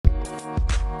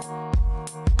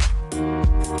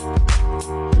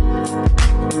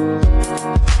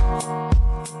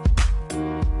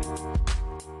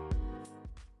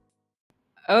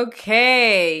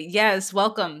Okay. Yes.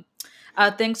 Welcome.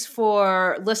 Thanks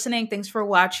for listening. Thanks for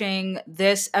watching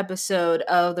this episode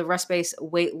of the Rest Based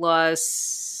Weight Loss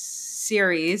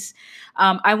series.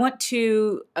 I want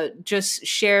to just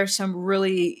share some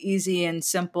really easy and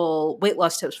simple weight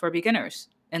loss tips for beginners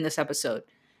in this episode.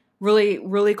 Really,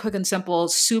 really quick and simple,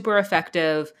 super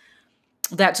effective.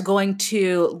 That's going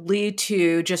to lead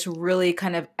to just really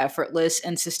kind of effortless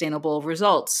and sustainable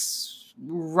results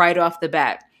right off the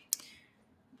bat.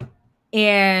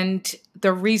 And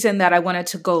the reason that I wanted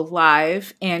to go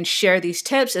live and share these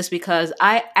tips is because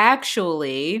I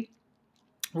actually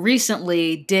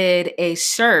recently did a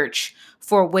search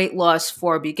for weight loss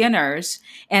for beginners.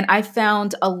 And I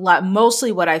found a lot,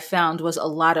 mostly what I found was a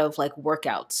lot of like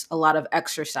workouts, a lot of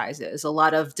exercises, a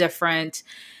lot of different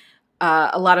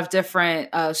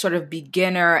sort of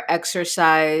beginner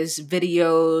exercise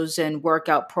videos and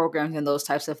workout programs and those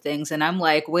types of things. And I'm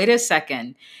like, wait a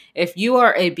second. If you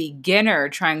are a beginner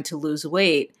trying to lose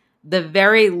weight, the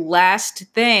very last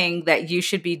thing that you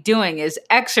should be doing is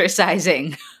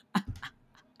exercising.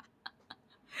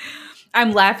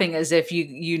 I'm laughing as if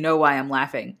you know why I'm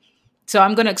laughing. So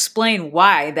I'm going to explain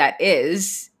why that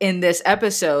is in this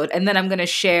episode, and then I'm going to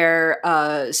share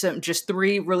some just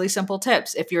three really simple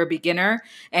tips. If you're a beginner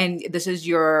and this is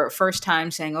your first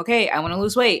time saying, "Okay, I want to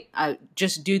lose weight,"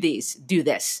 just do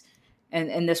this,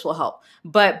 and this will help.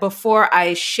 But before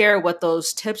I share what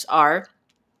those tips are,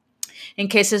 in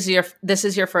case this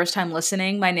is your first time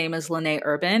listening, my name is Lene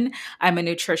Urban. I'm a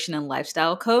nutrition and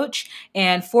lifestyle coach.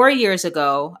 And 4 years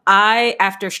ago,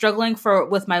 after struggling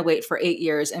with my weight for 8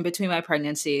 years in between my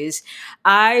pregnancies,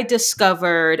 I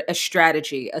discovered a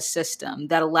strategy, a system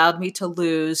that allowed me to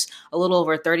lose a little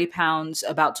over 30 pounds,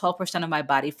 about 12% of my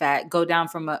body fat, go down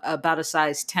from about a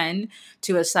size 10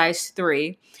 to a size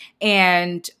 3.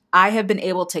 And I have been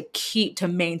able to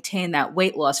maintain that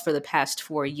weight loss for the past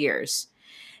 4 years.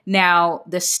 Now,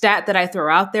 the stat that I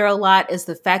throw out there a lot is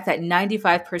the fact that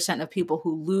 95% of people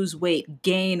who lose weight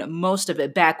gain most of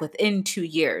it back within 2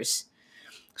 years.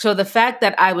 So the fact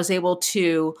that I was able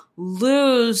to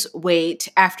lose weight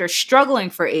after struggling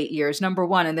for 8 years, number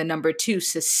one, and then number two,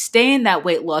 sustain that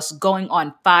weight loss going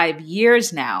on 5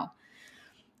 years now.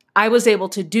 I was able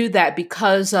to do that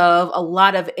because of a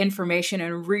lot of information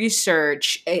and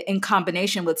research in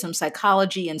combination with some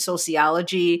psychology and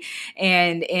sociology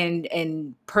and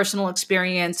personal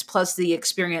experience, plus the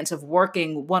experience of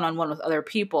working one-on-one with other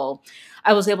people.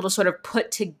 I was able to sort of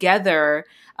put together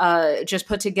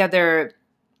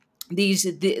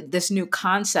this new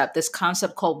concept, this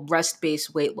concept called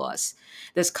rest-based weight loss,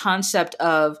 this concept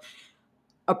of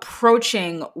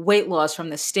approaching weight loss from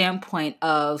the standpoint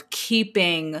of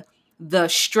keeping the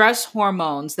stress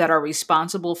hormones that are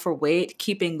responsible for weight,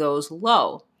 keeping those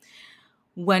low.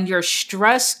 When your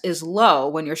stress is low,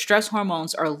 when your stress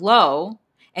hormones are low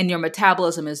and your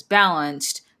metabolism is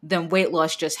balanced, then weight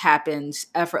loss just happens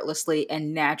effortlessly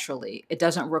and naturally. It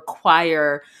doesn't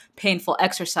require painful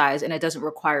exercise and it doesn't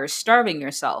require starving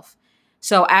yourself.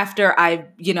 So after I,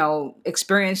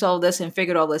 experienced all this and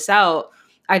figured all this out,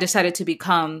 I decided to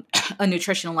become a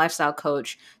nutrition and lifestyle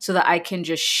coach so that I can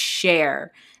just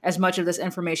share as much of this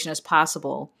information as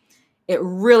possible. It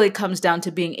really comes down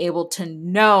to being able to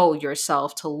know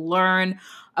yourself, to learn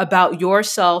about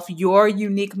yourself, your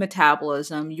unique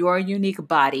metabolism, your unique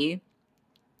body,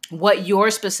 what your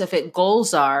specific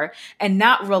goals are, and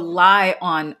not rely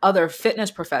on other fitness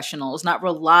professionals, not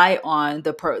rely on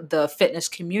the fitness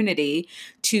community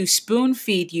to spoon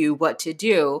feed you what to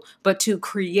do, but to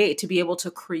be able to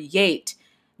create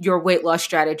your weight loss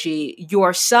strategy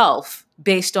yourself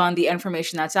based on the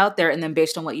information that's out there and then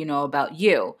based on what you know about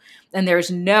you. And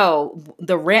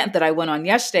the rant that I went on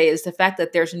yesterday is the fact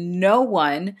that there's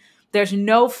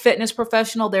no fitness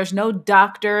professional, there's no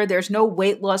doctor, there's no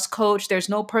weight loss coach, there's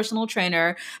no personal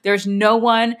trainer, there's no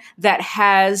one that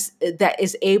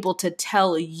is able to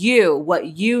tell you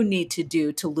what you need to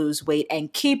do to lose weight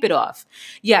and keep it off.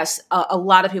 Yes, a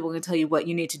lot of people can tell you what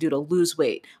you need to do to lose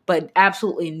weight, but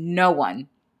absolutely no one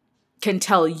can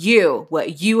tell you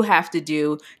what you have to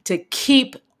do to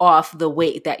keep off the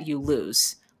weight that you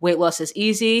lose. Weight loss is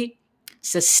easy.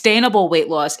 Sustainable weight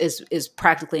loss is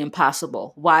practically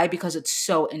impossible. Why? Because it's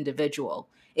so individual.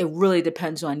 It really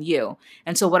depends on you.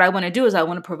 And so what I want to do is I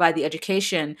want to provide the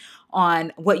education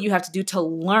on what you have to do to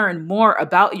learn more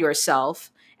about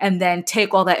yourself and then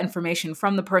take all that information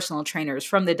from the personal trainers,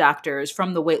 from the doctors,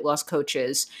 from the weight loss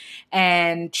coaches,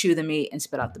 and chew the meat and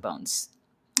spit out the bones.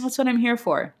 That's what I'm here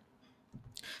for.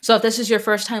 So if this is your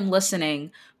first time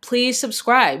listening, please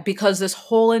subscribe, because this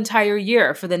whole entire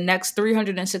year, for the next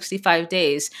 365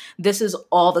 days, this is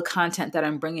all the content that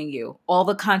I'm bringing you, all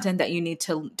the content that you need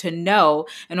to know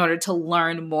in order to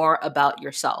learn more about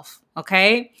yourself.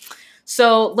 Okay.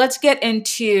 So let's get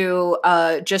into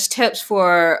just tips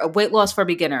for weight loss for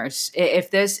beginners.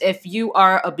 If you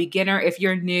are a beginner, if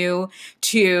you're new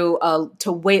to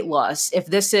weight loss, if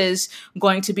this is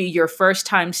going to be your first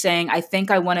time saying, I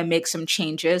think I want to make some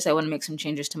changes, I want to make some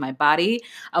changes to my body,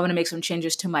 I want to make some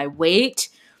changes to my weight.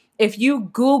 If you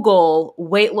Google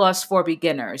weight loss for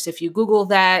beginners, if you Google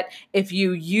that, if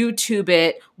you YouTube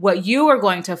it, what you are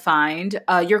going to find,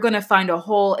 you're going to find a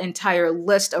whole entire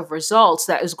list of results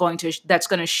that's going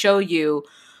to show you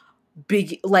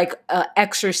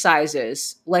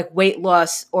exercises, like weight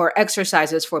loss or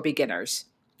exercises for beginners,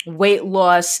 weight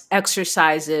loss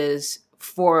exercises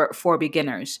for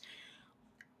beginners.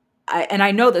 And I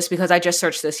know this because I just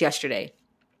searched this yesterday.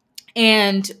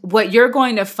 And what you're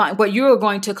going to find, what you are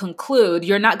going to conclude,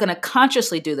 you're not going to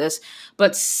consciously do this,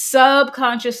 but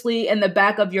subconsciously in the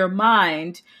back of your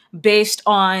mind, based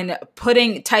on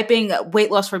typing weight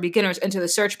loss for beginners into the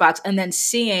search box and then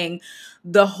seeing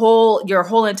your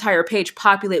whole entire page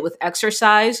populate with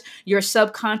exercise, your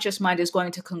subconscious mind is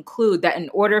going to conclude that in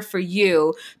order for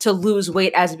you to lose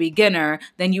weight as a beginner,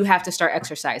 then you have to start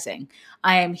exercising.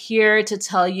 I am here to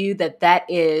tell you that that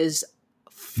is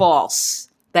false.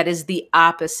 That is the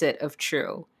opposite of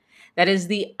true. That is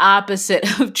the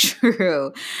opposite of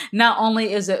true. Not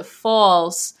only is it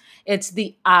false, it's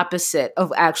the opposite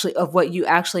of what you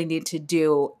actually need to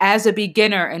do as a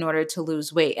beginner in order to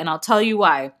lose weight. And I'll tell you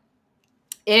why.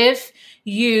 If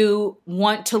you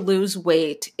want to lose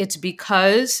weight, it's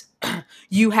because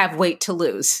you have weight to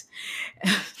lose.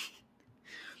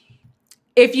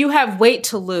 If you have weight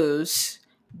to lose,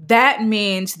 that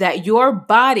means that your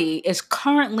body is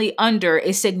currently under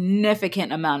a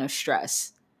significant amount of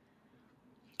stress.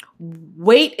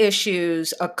 Weight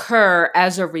issues occur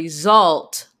as a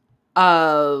result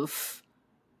of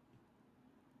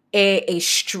a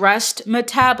stressed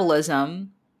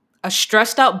metabolism, a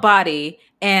stressed out body,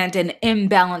 and an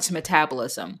imbalanced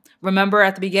metabolism. Remember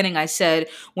at the beginning, I said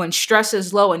when stress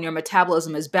is low and your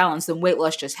metabolism is balanced, then weight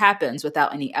loss just happens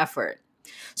without any effort.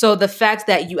 So the fact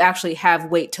that you actually have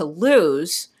weight to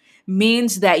lose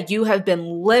means that you have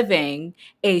been living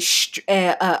a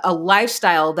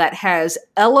lifestyle that has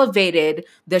elevated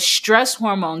the stress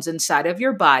hormones inside of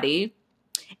your body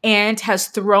and has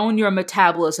thrown your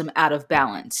metabolism out of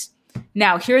balance.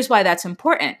 Now, here's why that's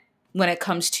important when it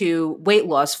comes to weight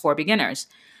loss for beginners.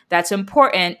 That's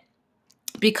important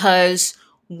because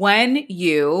when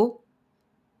you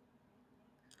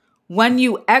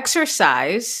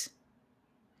exercise,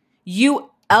 you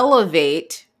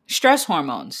elevate stress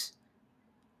hormones.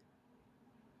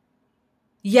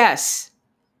 Yes,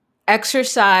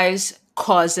 exercise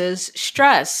causes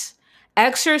stress.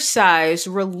 Exercise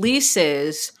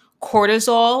releases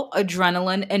cortisol,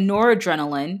 adrenaline, and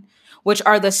noradrenaline, which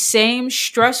are the same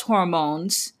stress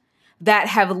hormones that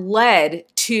have led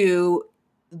to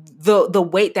the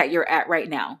weight that you're at right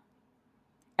now.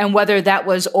 And whether that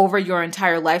was over your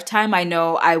entire lifetime, I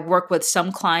know I work with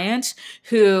some clients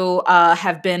who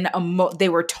they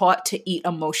were taught to eat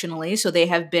emotionally. So they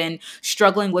have been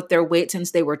struggling with their weight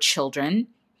since they were children.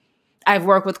 I've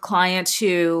worked with clients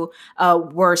who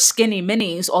were skinny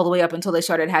minis all the way up until they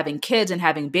started having kids and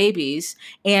having babies,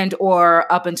 and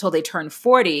or up until they turned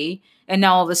 40. And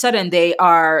now all of a sudden they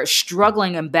are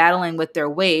struggling and battling with their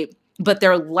weight, but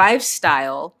their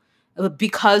lifestyle,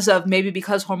 because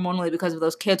hormonally because of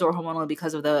those kids, or hormonally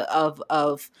because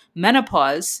of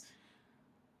menopause,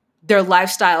 their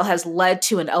lifestyle has led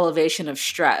to an elevation of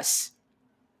stress.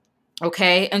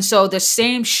 Okay. And so the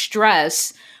same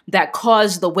stress that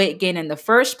caused the weight gain in the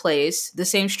first place, the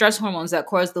same stress hormones that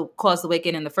cause the weight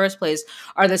gain in the first place,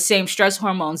 are the same stress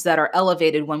hormones that are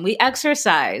elevated when we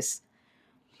exercise.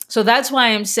 So that's why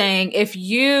I'm saying, if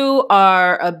you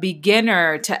are a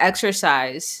beginner to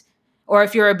exercise, or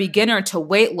if you're a beginner to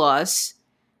weight loss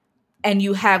and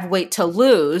you have weight to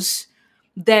lose,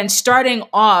 then starting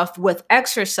off with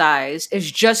exercise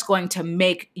is just going to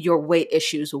make your weight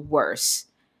issues worse.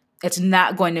 It's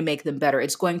not going to make them better.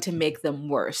 It's going to make them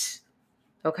worse.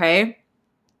 Okay?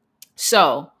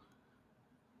 So,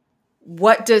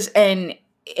 and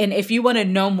if you want to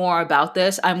know more about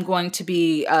this, I'm going to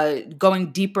be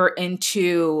going deeper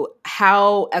into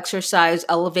how exercise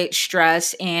elevates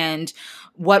stress and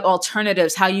what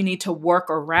alternatives, how you need to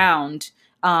work around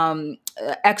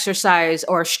exercise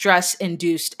or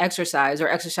stress-induced exercise, or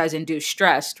exercise-induced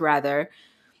stress, rather.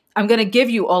 I'm going to give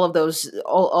you all of those,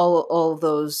 all of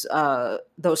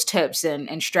those tips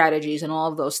and strategies and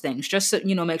all of those things. Just so,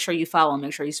 make sure you follow,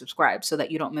 make sure you subscribe so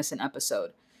that you don't miss an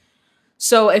episode.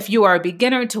 So if you are a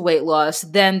beginner to weight loss,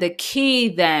 then the key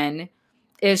then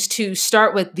is to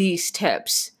start with these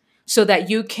tips so that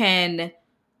you can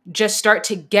just start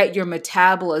to get your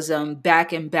metabolism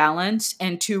back in balance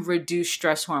and to reduce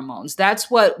stress hormones. That's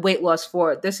what weight loss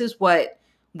for. This is what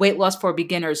weight loss for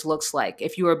beginners looks like.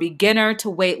 If you are a beginner to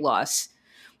weight loss,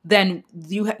 then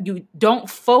you don't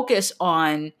focus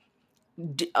on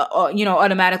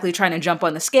automatically trying to jump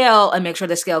on the scale and make sure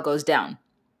the scale goes down.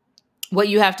 What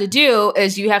you have to do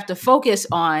is you have to focus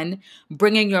on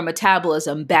bringing your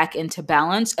metabolism back into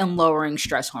balance and lowering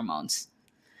stress hormones.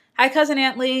 Hi, Cousin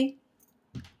Aunt Lee.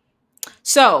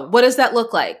 So what does that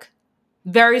look like?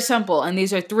 Very simple. And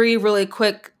these are 3 really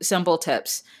quick, simple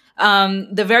tips.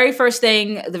 The very first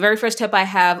tip I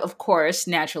have, of course,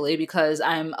 naturally, because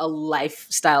I'm a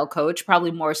lifestyle coach,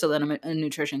 probably more so than a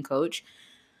nutrition coach.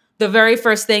 The very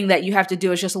first thing that you have to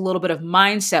do is just a little bit of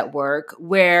mindset work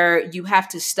where you have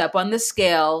to step on the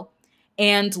scale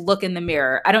and look in the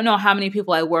mirror. I don't know how many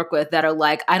people I work with that are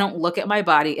like, I don't look at my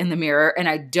body in the mirror and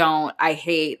I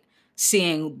hate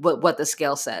seeing what the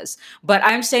scale says. But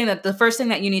I'm saying that the first thing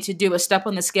that you need to do is step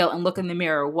on the scale and look in the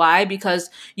mirror. Why?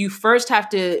 Because you first have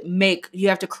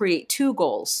to create 2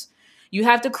 goals. You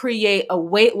have to create a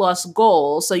weight loss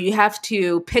goal. So you have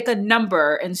to pick a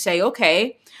number and say,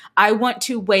 okay, I want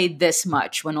to weigh this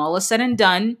much. When all is said and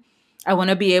done, I want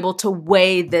to be able to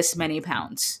weigh this many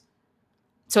pounds.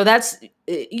 So that's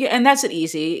it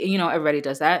easy. Everybody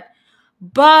does that.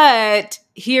 But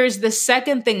here's the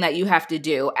second thing that you have to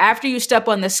do. After you step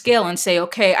on the scale and say,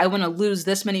 okay, I want to lose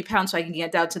this many pounds so I can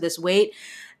get down to this weight.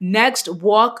 Next,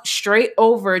 walk straight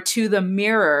over to the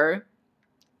mirror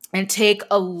and take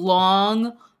a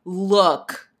long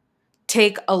look.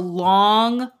 Take a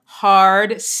long,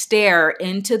 hard stare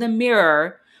into the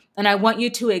mirror. And I want you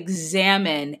to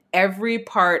examine every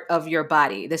part of your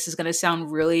body. This is going to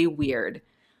sound really weird,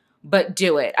 but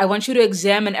do it. I want you to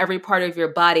examine every part of your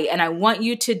body. And I want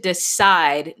you to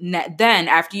decide then,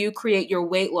 after you create your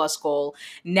weight loss goal,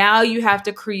 now you have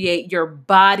to create your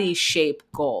body shape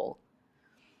goal.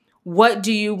 What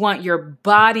do you want your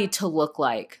body to look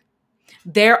like?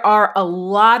 There are a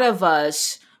lot of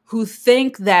us who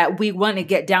think that we want to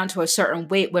get down to a certain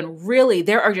weight when really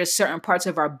there are just certain parts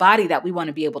of our body that we want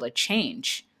to be able to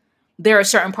change. There are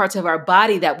certain parts of our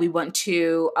body that we want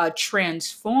to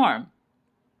transform.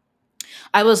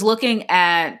 I was looking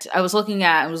at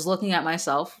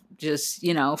myself, just,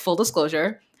 full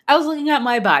disclosure. I was looking at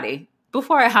my body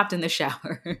before I hopped in the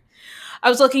shower. I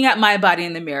was looking at my body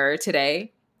in the mirror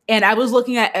today, and I was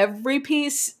looking at every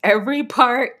piece, every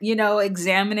part,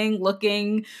 examining,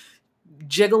 looking,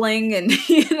 jiggling, and,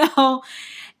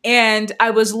 and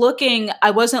I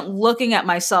wasn't looking at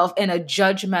myself in a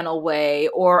judgmental way,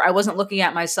 or I wasn't looking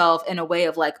at myself in a way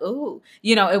of like, ooh,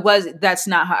 that's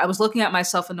not how I was looking at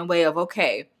myself in a way of,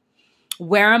 okay,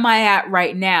 where am I at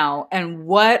right now? And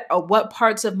what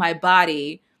parts of my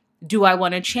body do I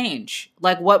want to change?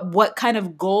 Like what kind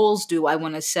of goals do I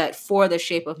want to set for the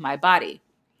shape of my body?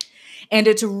 And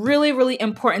it's really, really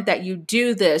important that you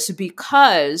do this,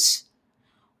 because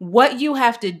what you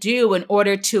have to do in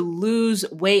order to lose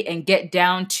weight and get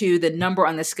down to the number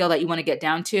on the scale that you want to get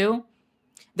down to,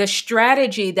 the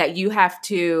strategy that you have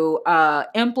to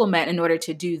implement in order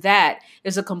to do that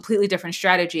is a completely different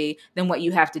strategy than what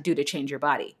you have to do to change your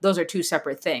body. Those are 2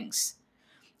 separate things.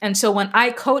 And so when I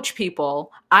coach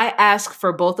people, I ask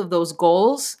for both of those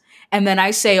goals, and then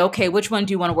I say, okay, which one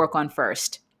do you want to work on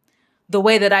first? The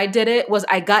way that I did it was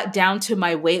I got down to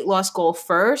my weight loss goal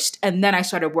first, and then I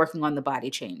started working on the body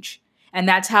change. And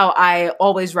that's how I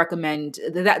always recommend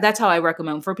that's how I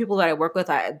recommend for people that I work with.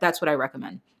 That's what I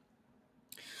recommend.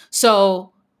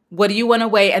 So what do you want to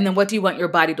weigh? And then what do you want your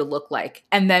body to look like?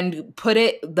 And then put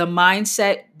the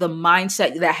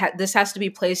mindset that this has to be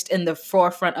placed in the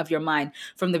forefront of your mind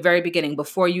from the very beginning,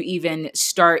 before you even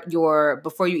start.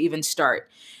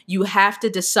 You have to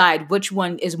decide which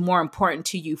one is more important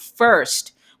to you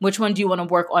first. Which one do you want to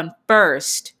work on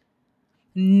first?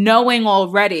 Knowing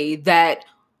already that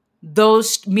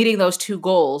meeting those 2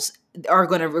 goals are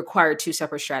going to require 2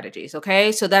 separate strategies.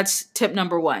 Okay. So that's tip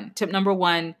number 1. Tip number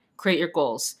 1, create your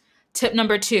goals. Tip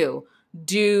number 2,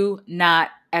 do not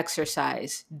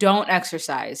exercise. Don't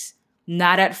exercise.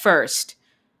 Not at first.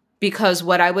 Because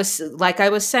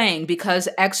because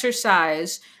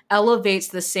exercise elevates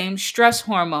the same stress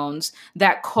hormones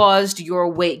that caused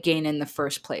your weight gain in the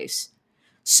first place.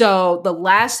 So the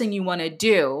last thing you want to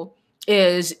do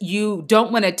is you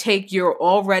don't want to take your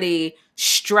already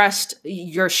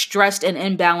your stressed and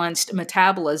imbalanced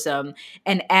metabolism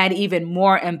and add even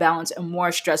more imbalance and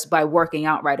more stress by working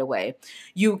out right away.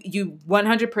 You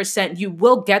 100%, you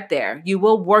will get there. You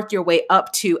will work your way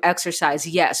up to exercise,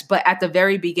 yes, but at the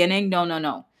very beginning,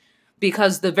 no.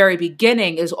 Because the very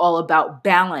beginning is all about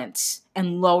balance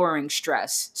and lowering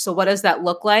stress. So what does that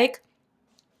look like?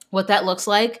 What that looks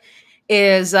like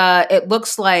is it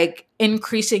looks like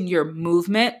increasing your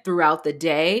movement throughout the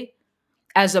day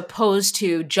as opposed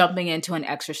to jumping into an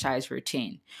exercise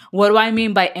routine. What do I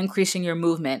mean by increasing your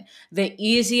movement? The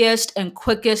easiest and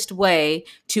quickest way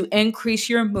to increase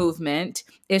your movement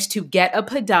is to get a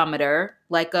pedometer,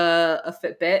 like a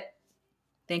Fitbit.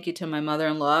 Thank you to my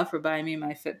mother-in-law for buying me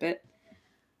my Fitbit.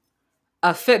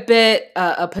 A Fitbit,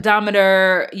 a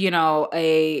pedometer,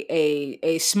 a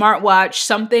smartwatch,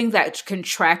 something that can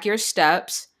track your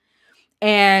steps.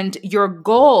 And your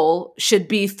goal should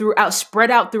be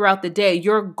spread out throughout the day.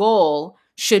 Your goal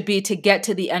should be to get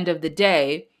to the end of the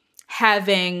day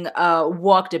having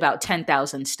walked about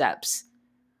 10,000 steps.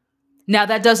 Now,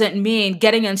 that doesn't mean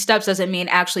getting in steps doesn't mean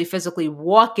actually physically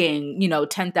walking,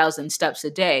 10,000 steps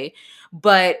a day.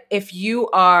 But if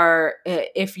you're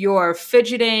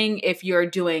fidgeting, if you're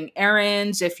doing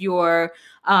errands, if you're,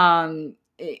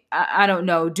 I don't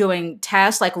know, doing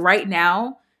tasks like right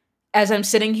now, as I'm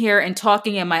sitting here and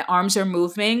talking and my arms are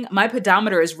moving, my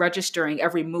pedometer is registering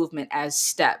every movement as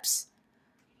steps.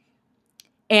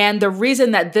 And the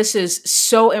reason that this is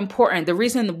so important, the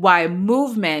reason why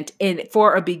movement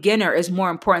for a beginner is more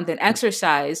important than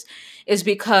exercise is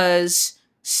because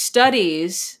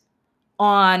studies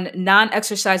on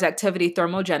non-exercise activity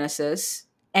thermogenesis,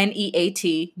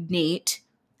 NEAT,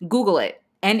 Google it,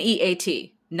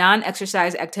 NEAT,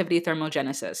 non-exercise activity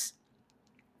thermogenesis.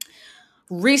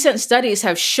 Recent studies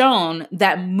have shown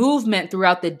that movement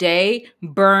throughout the day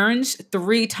burns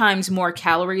 3 times more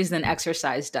calories than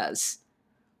exercise does.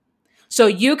 So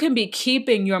you can be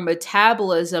keeping your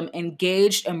metabolism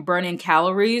engaged and burning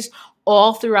calories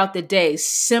all throughout the day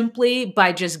simply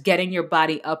by just getting your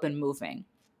body up and moving.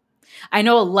 I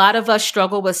know a lot of us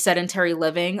struggle with sedentary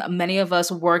living. Many of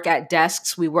us work at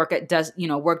desks. We work at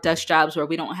work desk jobs where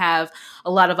we don't have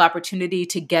a lot of opportunity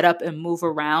to get up and move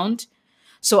around.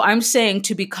 So I'm saying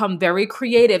to become very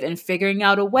creative in figuring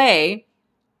out a way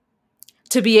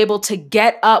to be able to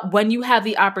get up when you have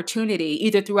the opportunity,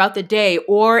 either throughout the day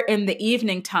or in the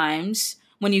evening times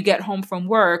when you get home from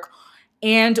work,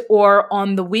 and or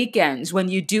on the weekends when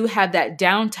you do have that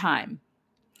downtime.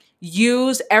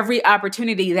 Use every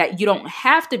opportunity that you don't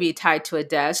have to be tied to a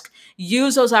desk.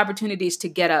 Use those opportunities to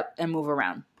get up and move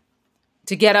around.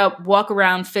 To get up, walk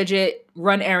around, fidget,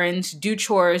 run errands, do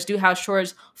chores, do house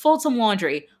chores, fold some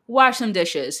laundry, wash some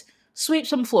dishes, sweep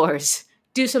some floors,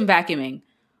 do some vacuuming,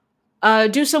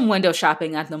 do some window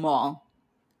shopping at the mall.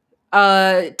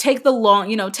 Take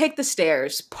the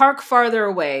stairs, park farther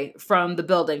away from the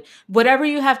building, whatever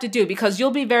you have to do, because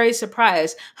you'll be very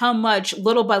surprised how much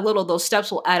little by little those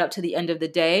steps will add up to the end of the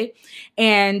day.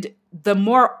 And the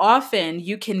more often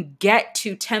you can get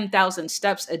to 10,000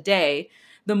 steps a day,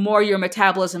 the more your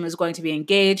metabolism is going to be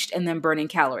engaged and then burning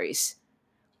calories.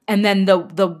 And then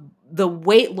the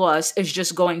weight loss is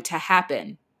just going to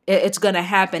happen. It's going to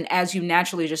happen as you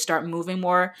naturally just start moving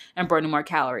more and burning more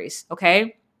calories.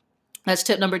 Okay. That's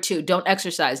tip number 2. Don't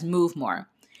exercise, move more.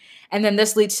 And then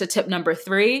this leads to tip number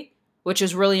 3, which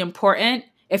is really important.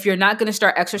 If you're not going to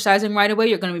start exercising right away,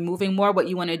 you're going to be moving more. What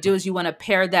you want to do is you want to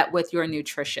pair that with your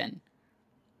nutrition.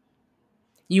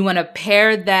 You want to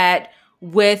pair that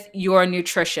with your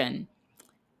nutrition.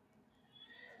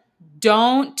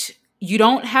 You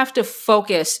don't have to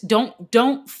focus.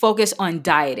 Don't focus on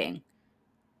dieting.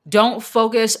 Don't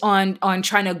focus on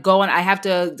trying to go on. I have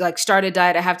to start a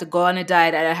diet. I have to go on a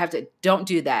diet. Don't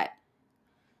do that.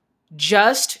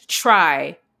 Just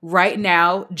try right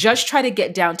now. Just try to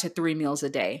get down to 3 meals a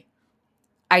day.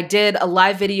 I did a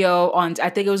live video I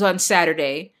think it was on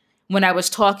Saturday, when I was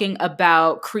talking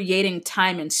about creating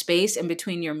time and space in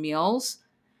between your meals.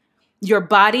 Your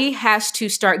body has to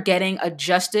start getting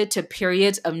adjusted to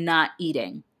periods of not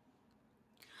eating.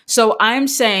 So what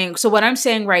I'm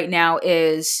saying right now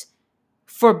is,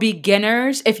 for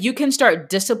beginners, if you can start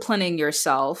disciplining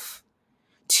yourself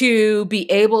to be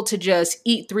able to just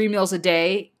eat 3 meals a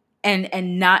day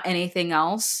and not anything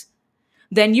else,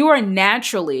 then you are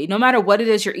naturally, no matter what it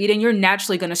is you're eating, you're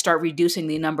naturally going to start reducing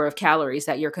the number of calories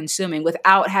that you're consuming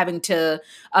without having to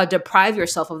deprive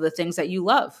yourself of the things that you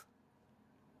love.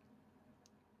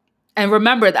 And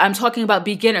remember that I'm talking about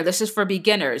beginner. This is for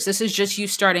beginners. This is just you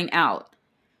starting out.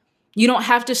 You don't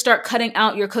have to start cutting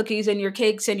out your cookies and your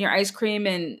cakes and your ice cream.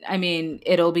 And I mean,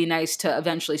 it'll be nice to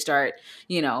eventually start,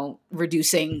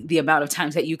 reducing the amount of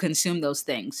times that you consume those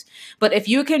things. But if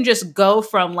you can just go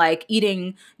from like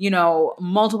eating,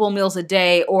 multiple meals a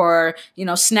day, or,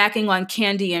 snacking on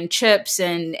candy and chips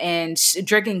and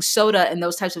drinking soda and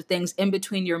those types of things in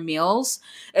between your meals,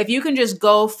 if you can just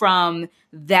go from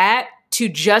that to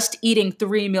just eating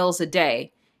 3 meals a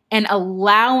day, and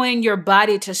allowing your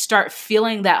body to start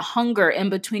feeling that hunger in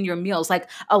between your meals. Like,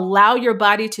 allow your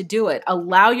body to do it.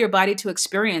 Allow your body to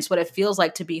experience what it feels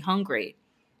like to be hungry.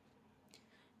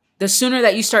 The sooner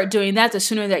that you start doing that, the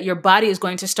sooner that your body is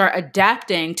going to start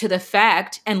adapting to the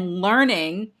fact and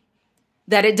learning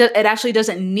that it actually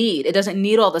doesn't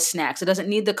need all the snacks. It doesn't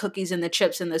need the cookies and the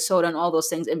chips and the soda and all those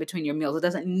things in between your meals. It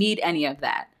doesn't need any of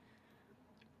that.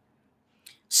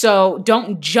 So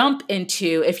don't jump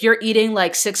into, if you're eating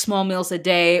like 6 small meals a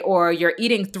day, or you're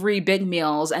eating 3 big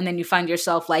meals, and then you find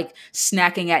yourself like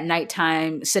snacking at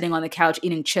nighttime, sitting on the couch,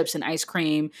 eating chips and ice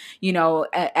cream,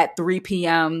 at 3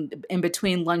 p.m. in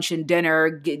between lunch and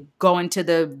dinner, going to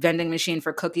the vending machine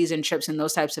for cookies and chips and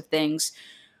those types of things.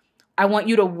 I want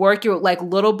you to work your, like,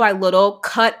 little by little,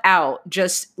 cut out,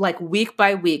 just like week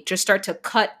by week, just start to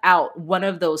cut out one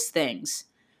of those things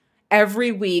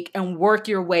every week and work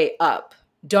your way up.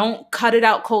 Don't cut it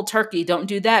out cold turkey. Don't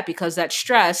do that, because that's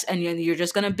stress and you're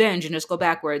just going to binge and just go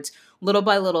backwards. Little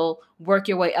by little, work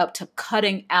your way up to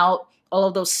cutting out all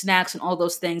of those snacks and all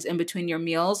those things in between your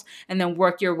meals, and then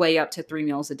work your way up to 3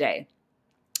 meals a day.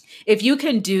 If you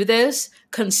can do this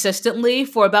consistently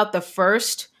for about the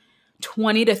first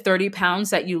 20 to 30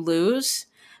 pounds that you lose,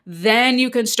 then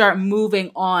you can start moving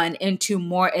on into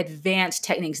more advanced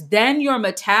techniques. Then your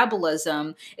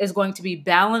metabolism is going to be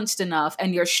balanced enough,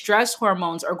 and your stress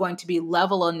hormones are going to be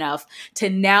level enough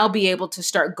to now be able to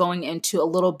start going into a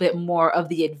little bit more of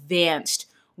the advanced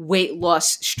weight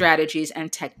loss strategies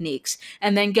and techniques.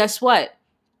 And then guess what?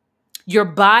 Your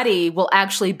body will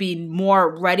actually be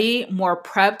more ready, more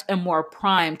prepped, and more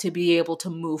primed to be able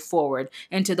to move forward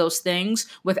into those things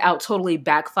without totally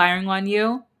backfiring on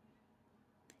you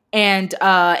and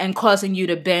causing you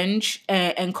to binge,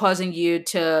 and causing you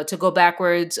to go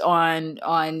backwards on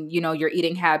your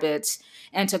eating habits,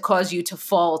 and to cause you to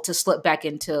slip back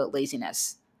into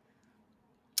laziness.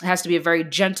 It has to be a very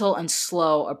gentle and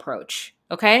slow approach.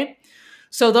 Okay?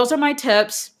 So those are my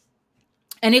tips.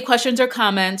 Any questions or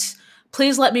comments,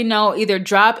 please let me know. Either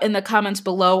drop in the comments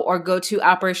below or go to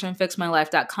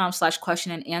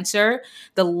operationfixmylife.com/question and answer.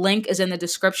 The link is in the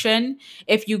description.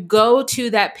 If you go to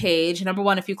that page, number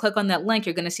one, if you click on that link,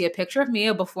 you're going to see a picture of me,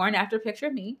 a before and after picture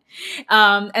of me.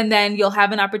 And then you'll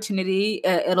have an opportunity.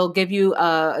 It'll give you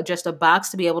just a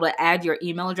box to be able to add your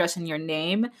email address and your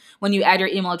name. When you add your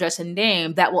email address and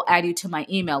name, that will add you to my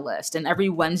email list. And every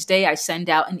Wednesday, I send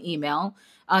out an email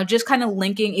just kind of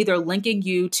linking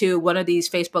you to one of these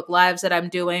Facebook Lives that I'm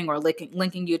doing, or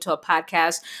linking you to a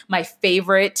podcast, my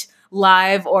favorite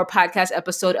live or podcast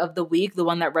episode of the week, the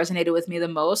one that resonated with me the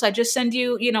most. I just send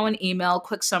you, an email,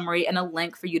 quick summary, and a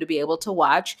link for you to be able to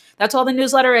watch. That's all the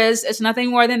newsletter is. It's nothing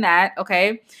more than that,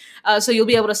 okay? So you'll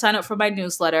be able to sign up for my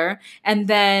newsletter, and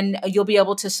then you'll be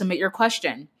able to submit your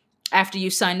question. After you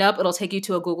signed up, it'll take you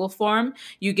to a Google form.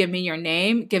 You give me your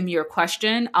name, give me your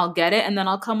question, I'll get it, and then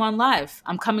I'll come on live.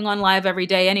 I'm coming on live every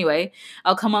day anyway.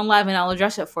 I'll come on live and I'll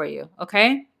address it for you,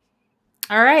 okay?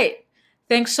 All right.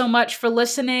 Thanks so much for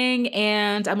listening,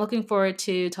 and I'm looking forward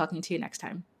to talking to you next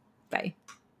time. Bye.